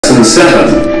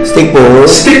7. Stickball.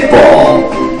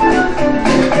 Stickball.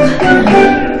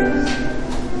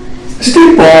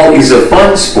 Stickball is a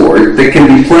fun sport that can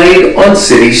be played on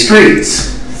city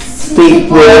streets.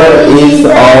 Stickball is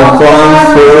a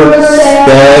fun sport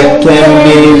that can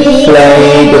be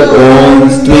played on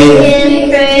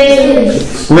street.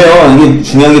 보면 이게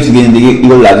중요한 게 두 개인데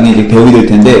이걸 나중에 이제 배우게 될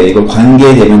텐데 이걸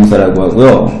관계 대명사라고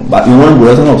하고요. 용어는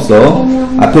몰라 상관없어.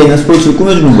 앞에 있는 스포츠를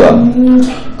꾸며주는 거야.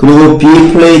 그리고 be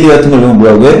played 같은 걸 보면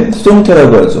뭐라고 해?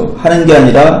 수동태라고 하죠. 하는 게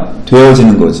아니라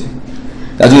되어지는 거지.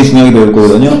 나중에 중요하게 배울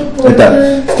거거든요.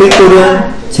 일단 스틱볼은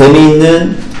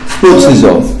재미있는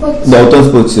스포츠죠. 근데 어떤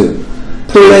스포츠?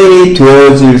 플레이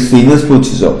되어질 수 있는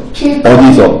스포츠죠.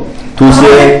 어디서?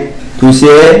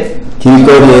 도시의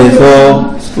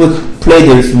길거리에서 플레이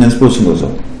될 수 있는 스포츠인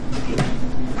거죠.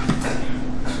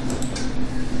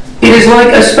 It is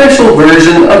like a special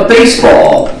version of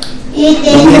baseball. It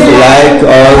is like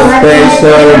a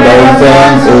special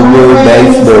version of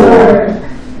baseball.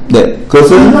 네,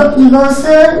 그것은 이것은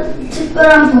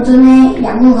특별한 버전의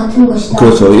야구 같은 것이다.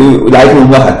 그렇죠.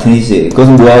 라이프와 같은 이지.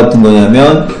 그것은 뭐와 같은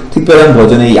거냐면 특별한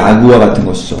버전의 야구와 같은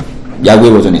것이죠.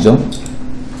 야구의 버전이죠.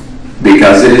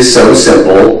 Because it is so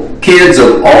simple, kids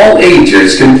of all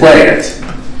ages can play it.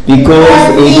 Because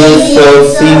it is so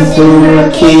simple,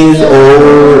 kids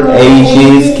all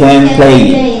ages can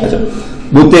play it. 맞아.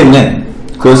 뭐 때문에?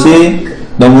 그것이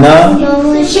너무나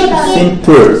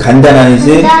simple,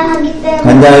 간단하지?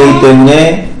 간단하기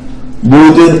때문에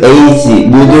모든 에이지,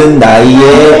 모든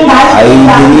나이의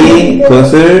아이들이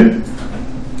그것을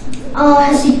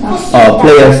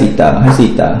플레이할 수 있다, 할 수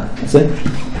있다. 그치?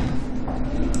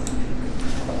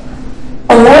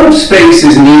 A lot of space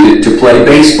is needed to play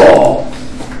baseball.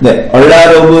 네, a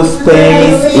lot of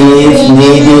space is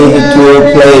needed to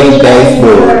play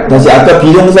baseball. 다시 아까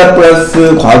비동사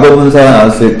플러스 과거분사가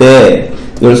나왔을 때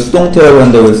이걸 수동태라고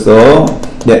한다고 했어.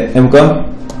 네, 해볼까?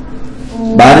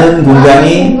 많은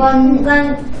공간이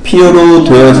필요로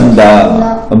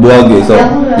되어진다. 뭐 하기 위해서?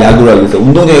 야구를 하기 위해서.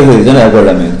 운동장에서 되잖아, 야구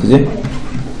하려면. 그지?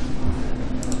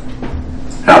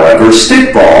 However,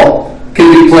 stickball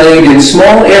can be played in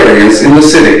small areas in the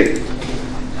city.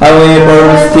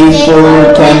 However,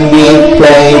 stickball can be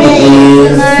played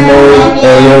in small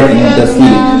area in the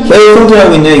city. 계속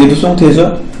수동태하고 있네. 이것도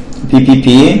수동태죠?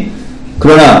 BPP.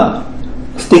 그러나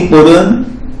스틱볼은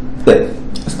네.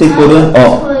 스틱볼은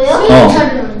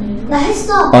나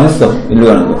했어. 했어. 일로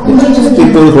가는 거. 네.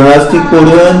 스틱볼 그러나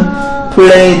스틱볼은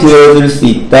플레이 되어질 수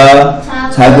있다.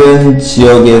 작은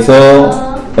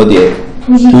지역에서 어디에?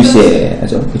 도시에.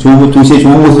 하죠. 도시에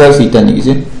좋은 곳에서 할 수 있다는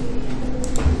얘기지.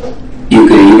 You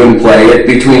can even play it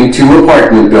between two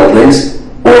apartment buildings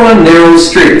or on narrow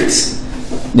streets.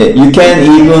 네, you can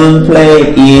even play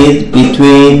it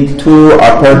between two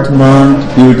apartment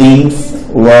buildings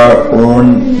or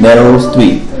on narrow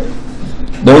street.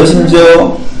 너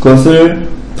심지어 그것을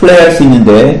플레이할 수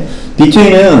있는데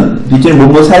between은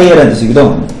뭐뭐 사이에라는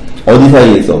뜻이거든. 어디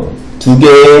사이에서? 두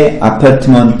개의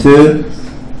아파트먼트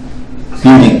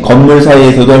빌딩, 건물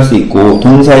사이에서도 할 수 있고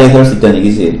동 사이에서 할 수 있다는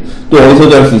얘기지. 또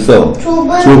어디서도 할 수 있어?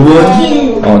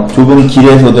 좁은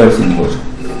길에서도 할 수 있는 거죠.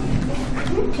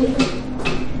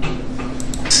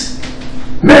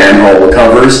 Manhole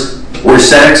covers or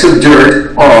sacks of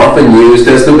dirt are often used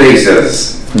as the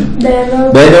bases.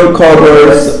 Manhole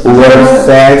covers or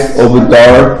sacks of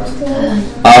dirt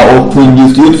are often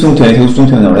used. 이것도 수동태네. 계속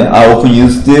수동태 나오네. Are often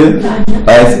used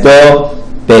as the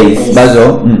base.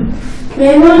 맞아.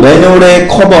 맨홀의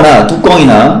커버나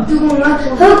뚜껑이나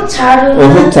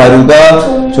흙자루가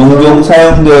종종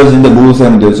사용되어지는데 뭐로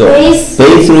사용되죠?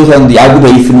 베이스로 사용돼. 야구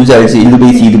베이스 뭔지 알지? 1루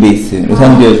베이스, 2루 베이스로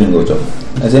사용되어지는 거죠.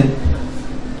 알지?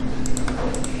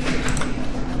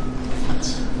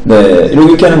 네,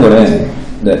 이렇게 하는 거네.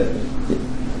 네,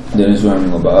 연습하는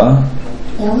거 봐.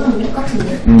 야구랑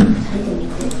똑같은데.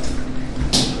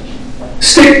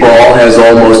 Stickball has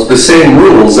almost the same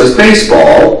rules as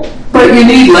baseball, but you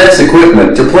need less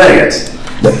equipment to play it.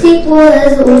 Stickball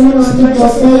is almost the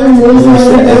same rules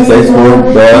as baseball,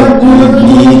 but you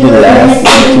need less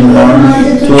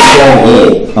equipment to play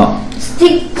it.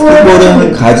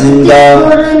 스틱볼은 가진다.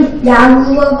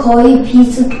 야구와 거의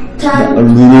비슷한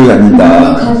룰을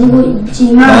갖는다. 가지고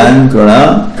있지만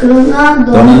그러나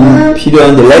너는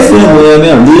필요한데 레슨은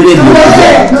뭐냐면 룰의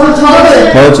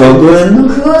비율이죠. 더 적은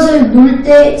그것을 놀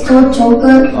때 더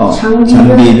적은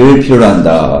장비를 필요로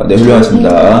한다. 네,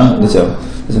 훌륭하십니다. 그렇죠.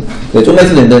 그래서 네, 좀만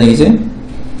해도 된다는 얘기지?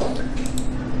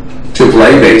 To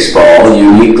play baseball,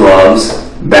 you need gloves,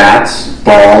 bats,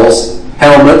 balls,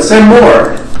 helmets, and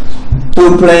more.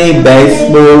 To play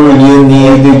baseball, you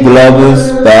need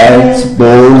gloves, bats,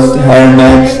 balls,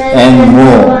 helmets, and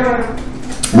more.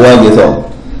 뭐 하기 위해서?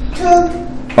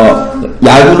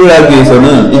 야구를 하기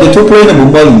위해서는, 이제 투플레이는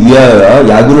몸박이 위하여야,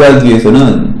 야구를 하기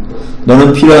위해서는,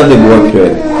 너는 필요한데 뭐가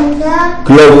필요해?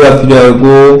 글러브가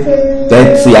필요하고,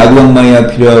 배트, 야구방망이가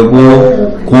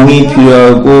필요하고, 공이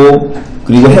필요하고,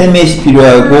 그리고 헬멧이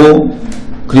필요하고,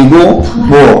 그리고,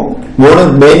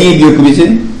 뭐는 매니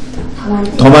비교급이지?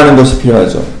 더 많은 것이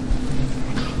필요하죠.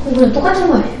 그거랑 똑같은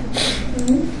거예요.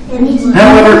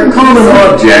 However, common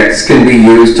objects can be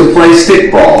used to play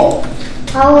stickball.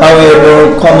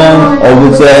 However, common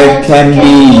object can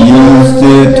be used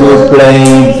to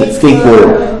play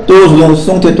stickball. 또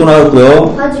수동태 또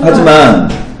나왔고요. 하지만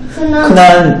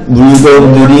흔한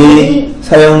물건들이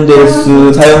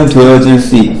사용되어질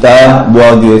수 있다. 뭐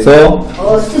하기 위해서?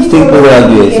 스틱볼을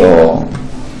하기 위해서.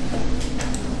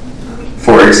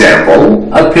 For example,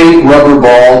 a pink rubber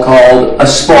ball called a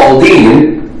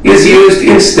Spalding is used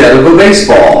instead of a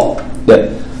baseball.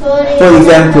 네. For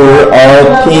example,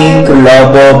 a pink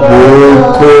rubber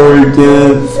ball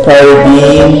called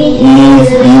Spalding is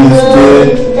used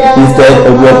instead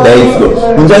of a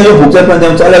baseball. 문장이 좀 복잡한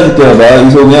데면 잘라줄게요. 봐.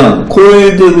 여기서 보면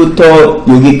cold부터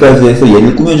여기까지 해서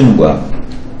얘를 꾸며주는 거야.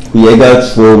 얘가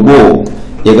주어고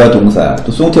얘가 동사야.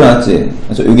 또 수동태 나왔지?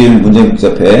 그래서 여기 문장이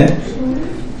복잡해.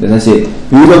 네, 다시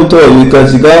여기서부터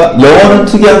여기까지가 영어는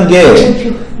특이한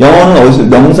게 영어는 어디서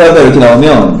명사가 이렇게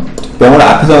나오면 영어를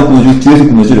앞에서 꾸며주고 뒤에서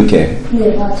꾸며줘 이렇게.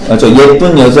 네, 맞아요. 맞죠?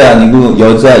 예쁜 여자 아니고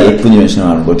여자 예쁜 이런 식으로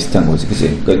하는 걸 비슷한 거지,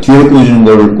 그치? 그러니까 뒤에 꾸며주는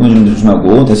거를 꾸며주는 데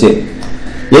조심하고. 다시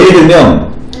예를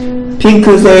들면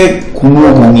핑크색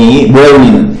고무공이 뭐에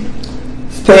불리는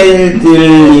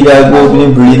스펠들이라고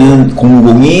불리는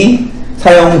고무공이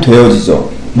사용되어지죠.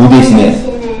 뭐 대신에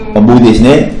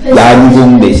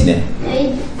야구공 대신에.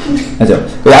 맞죠?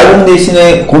 야구공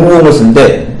대신에 고무공을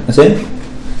쓰는데, 맞지?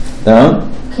 다음.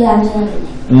 그게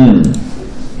안전하겠네.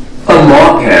 A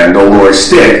mop handle or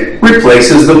stick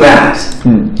replaces the bat.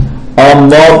 A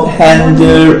mop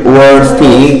handle or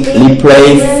stick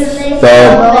replace the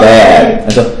bat.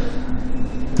 그래서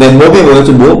네, mop이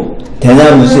뭐였죠? 뭐?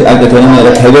 대나무지? 그러니까 대나무가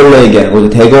아니라 대걸레 얘기하는 거죠.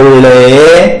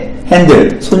 대걸레의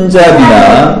핸들,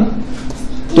 손잡이나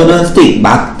또는 스틱,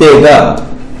 막대가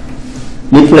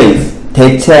replace,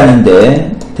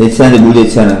 대체하는데 뭘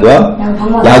대체하는 거야?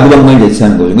 야구방망이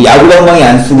대체하는 거죠. 야구방망이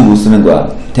안 쓰고 못 쓰는 거야.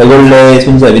 대걸레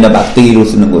손잡이나 막대기로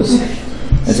쓰는 거지.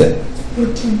 그래서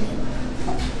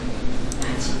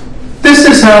This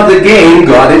is how the game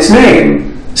got its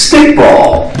name,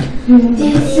 stickball.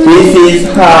 This is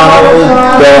how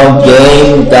the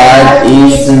game got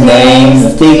its name,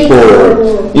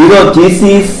 stickball. 이거 this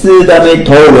is 다음에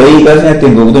the way가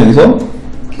생략된 거거든. 여기서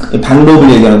방법을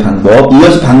얘기하는 방법.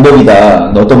 이것이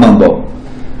방법이다. 어떤 방법?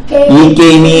 이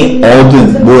게임이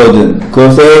얻은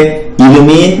그것의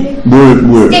이름인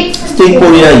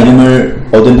스틱볼이라는 이름을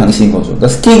얻은 방식인 거죠. 그러니까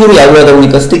스틱으로 야구를 하다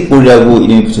보니까 스틱볼이라고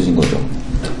이름이 붙여진 거죠.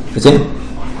 그치?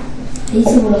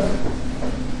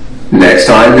 Next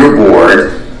time you're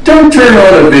bored, don't turn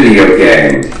on a video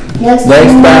game. Next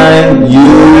time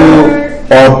you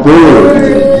are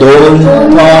bored, don't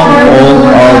turn on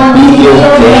a video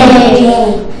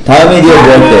game. 다음에 네가 뭐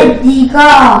할 때?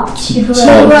 네가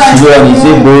지루한이지,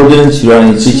 뭐든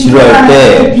지루한이지, 지루할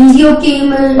때 비디오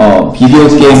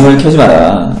게임을 켜지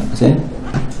마라. 그치?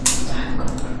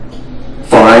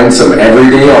 Find some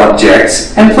everyday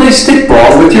objects and play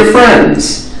stickball with your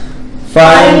friends.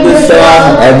 Find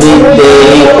some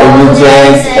everyday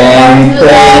objects and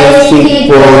play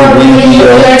stickball with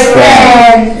your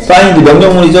friends. Find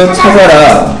명령문이죠.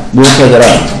 찾아라. 뭘 찾아라?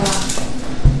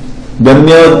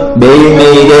 몇몇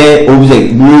매일매일의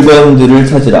오브젝트, 물건들을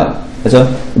찾으라. 그래서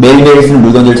매일매일 쓰는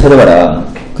물건들을 찾아봐라.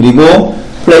 그리고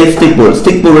play stickball,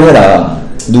 스틱볼을 해라.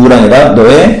 누구랑 해라?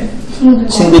 너의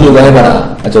친구들과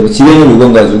해봐라. 집에 있는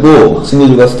물건 가지고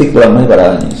친구들과 스틱볼 한번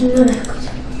해봐라.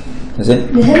 그치?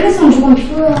 근데 헬멧은 조금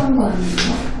필요한 거 아닌가?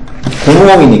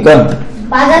 고무공이니까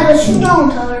맞아도 신경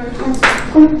덜 하지.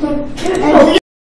 그럼